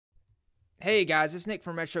Hey guys, it's Nick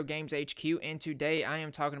from Retro Games HQ, and today I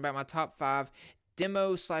am talking about my top 5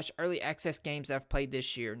 demo slash early access games I've played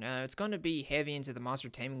this year. Now, it's going to be heavy into the monster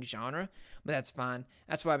taming genre, but that's fine.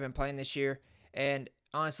 That's what I've been playing this year, and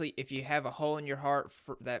honestly, if you have a hole in your heart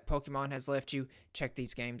that Pokemon has left you, check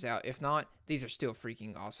these games out. If not, these are still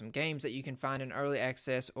freaking awesome games that you can find in early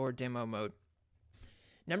access or demo mode.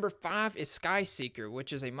 Number 5 is Skyseeker,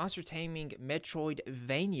 which is a monster taming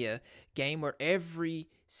Metroidvania game where every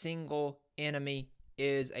single enemy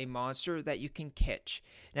is a monster that you can catch.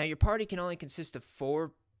 Now, your party can only consist of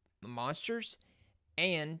 4 monsters,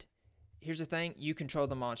 and here's the thing, you control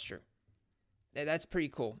the monster. That's pretty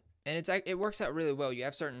cool, and it works out really well. You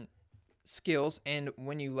have certain skills, and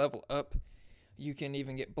when you level up, you can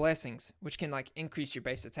even get blessings, which can like increase your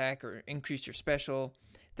base attack or increase your special,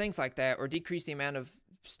 things like that, or decrease the amount of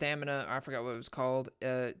stamina, or I forgot what it was called,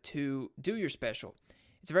 to do your special.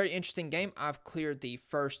 It's a very interesting game. I've cleared the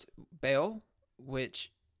first bell,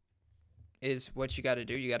 which is what you got to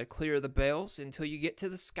do. You got to clear the bells until you get to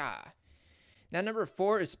the sky. Now, number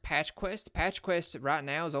 4 is Patch Quest. Patch Quest right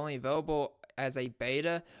now is only available as a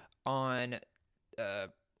beta on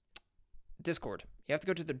Discord. You have to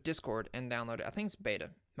go to the Discord and download it. I think it's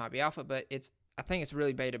beta. Might be alpha, but I think it's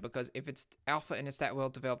really beta, because if it's alpha and it's that well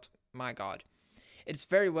developed, my God. It's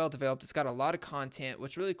very well developed. It's got a lot of content.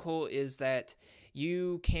 What's really cool is that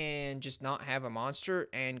you can just not have a monster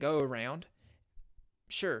and go around.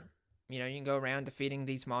 Sure, you can go around defeating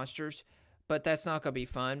these monsters, but that's not going to be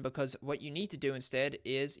fun, because what you need to do instead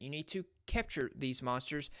is you need to capture these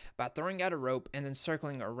monsters by throwing out a rope and then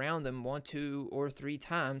circling around them 1, 2, or 3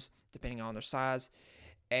 times, depending on their size,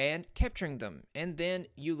 and capturing them. And then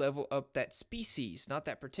you level up that species, not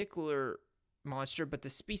that particular monster, but the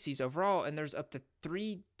species overall, and there's up to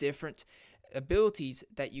 3 different abilities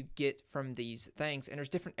that you get from these things, and there's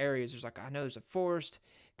different areas. I know there's a forest,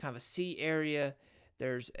 kind of a sea area,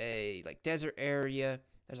 there's a desert area,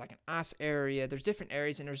 there's an ice area, there's different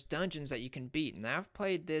areas, and there's dungeons that you can beat. And I've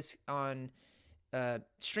played this on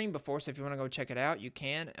stream before, so if you want to go check it out, you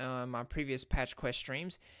can. My previous Patch Quest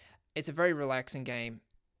streams. It's a very relaxing game.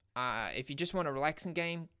 If you just want a relaxing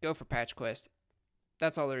game, go for Patch Quest.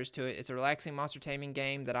 That's all there is to it. It's a relaxing monster taming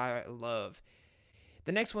game that I love.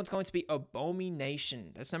 The next one's going to be Abomi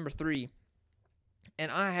Nation. That's number 3. And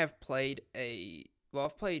I have played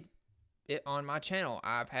I've played it on my channel.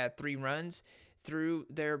 I've had 3 runs through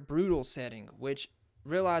their brutal setting, which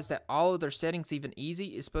realize that all of their settings, even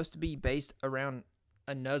easy, is supposed to be based around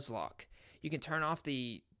a Nuzlocke. You can turn off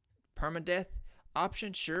the permadeath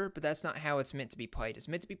option, sure, but that's not how it's meant to be played. It's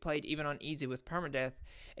meant to be played even on easy with permadeath,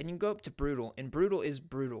 and you can go up to brutal, and brutal is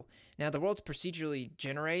brutal. Now, the world's procedurally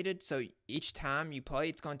generated, so each time you play,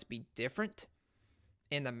 it's going to be different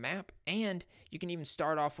in the map, and you can even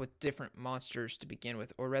start off with different monsters to begin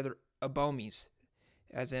with, or rather, Abomis,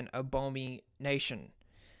 as in Abomi Nation.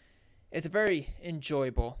 It's a very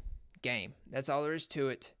enjoyable game. That's all there is to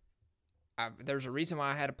it. There's a reason why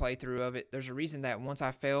I had a playthrough of it. There's a reason that once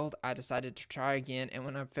I failed, I decided to try again. And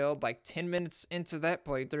when I failed 10 minutes into that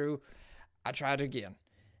playthrough, I tried again.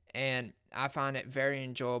 And I find it very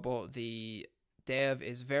enjoyable. The dev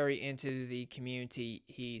is very into the community.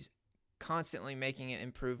 He's constantly making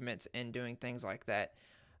improvements and doing things like that.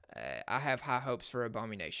 I have high hopes for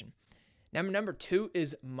Abomi Nation. Number 2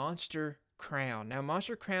 is Monster Crown. Now,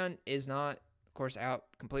 Monster Crown is not, of course, out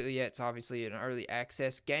completely yet. It's obviously an early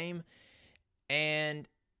access game, and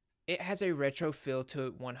it has a retro feel to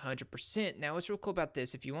it 100%. Now, what's real cool about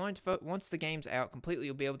this, if you want to, once the game's out completely,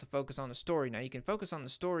 you'll be able to focus on the story. Now, you can focus on the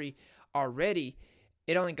story already.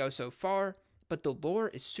 It only goes so far, but the lore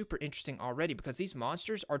is super interesting already, because these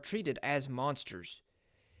monsters are treated as monsters.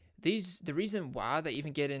 The reason why they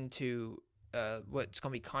even get into what's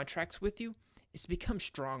going to be contracts with you is to become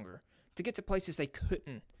stronger, to get to places they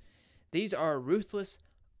couldn't. These are ruthless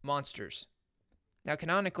monsters. Now,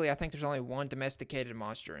 canonically, I think there's only 1 domesticated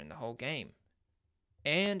monster in the whole game.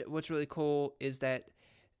 And what's really cool is that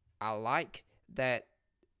I like that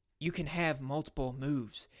you can have multiple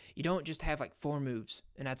moves. You don't just have 4 moves,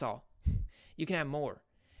 and that's all. You can have more.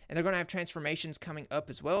 And they're going to have transformations coming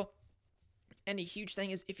up as well. And a huge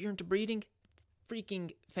thing is, if you're into breeding,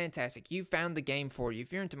 freaking fantastic. You found the game for you.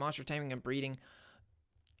 If you're into monster taming and breeding,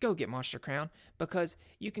 go get Monster Crown, because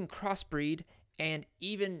you can crossbreed, and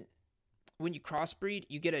even when you crossbreed,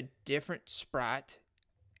 you get a different sprite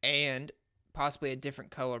and possibly a different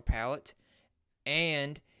color palette,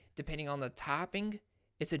 and depending on the typing,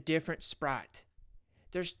 it's a different sprite.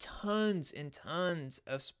 There's tons and tons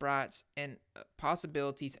of sprites and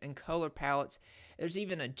possibilities and color palettes. There's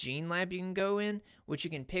even a gene lab you can go in, which you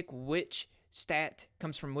can pick which stat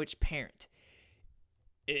comes from which parent.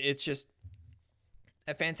 It's just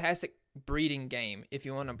a fantastic breeding game if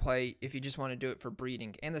you want to play, if you just want to do it for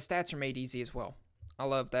breeding. And the stats are made easy as well. I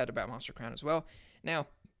love that about Monster Crown as well. Now,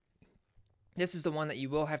 this is the one that you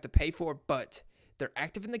will have to pay for, but they're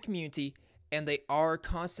active in the community and they are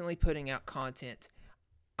constantly putting out content.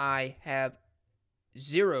 I have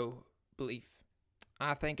zero belief.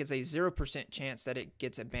 I think it's a 0% chance that it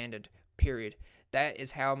gets abandoned, period. That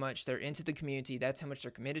is how much they're into the community. That's how much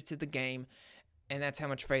they're committed to the game. And that's how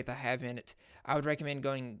much faith I have in it. I would recommend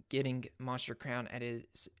getting Monster Crown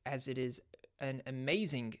as it is an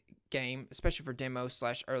amazing game, especially for demo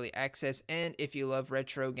 / early access. And if you love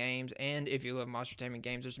retro games and if you love Monster Taming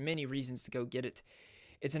games, there's many reasons to go get it.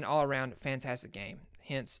 It's an all-around fantastic game,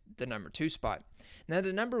 hence the number 2 spot. Now,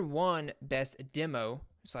 the number 1 best demo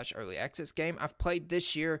 / early access game I've played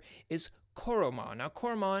this year is Coromon. Now,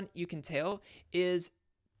 Coromon, you can tell, is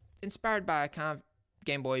inspired by a kind of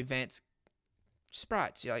Game Boy Advance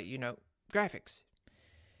sprites, graphics.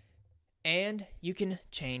 And you can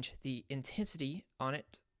change the intensity on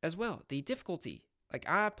it as well, the difficulty. Like,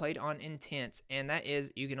 I played on intense, and that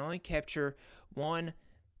is you can only capture one,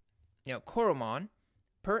 Coromon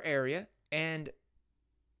per area, and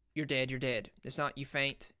you're dead. It's not you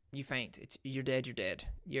faint. It's you're dead.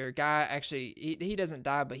 Your guy actually, he doesn't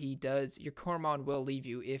die, but he does. Your Coromon will leave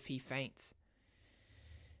you if he faints.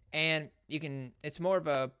 And it's more of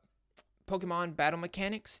a Pokemon battle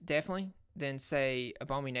mechanics, definitely, than, say,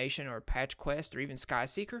 Abomi Nation or Patch Quest or even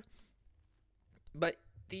Skyseeker. But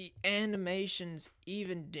the animations,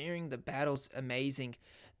 even during the battles, amazing.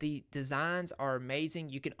 The designs are amazing.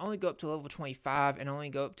 You can only go up to level 25 and only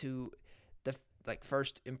go up to the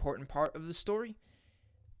first important part of the story.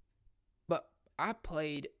 But I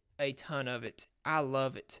played a ton of it. I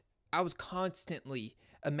love it. I was constantly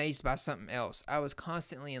amazed by something else. I was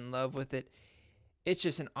constantly in love with it. It's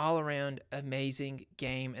just an all-around amazing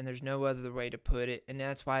game, and there's no other way to put it, and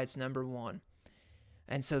that's why it's number 1.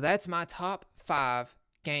 And so that's my top 5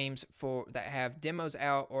 games that have demos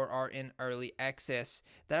out or are in early access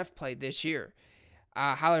that I've played this year.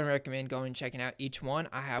 I highly recommend going and checking out each one.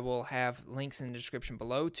 I will have links in the description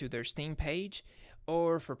below to their Steam page,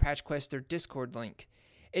 or for Patch Quest, their Discord link.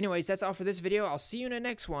 Anyways, that's all for this video. I'll see you in the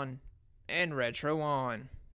next one, and Retro on.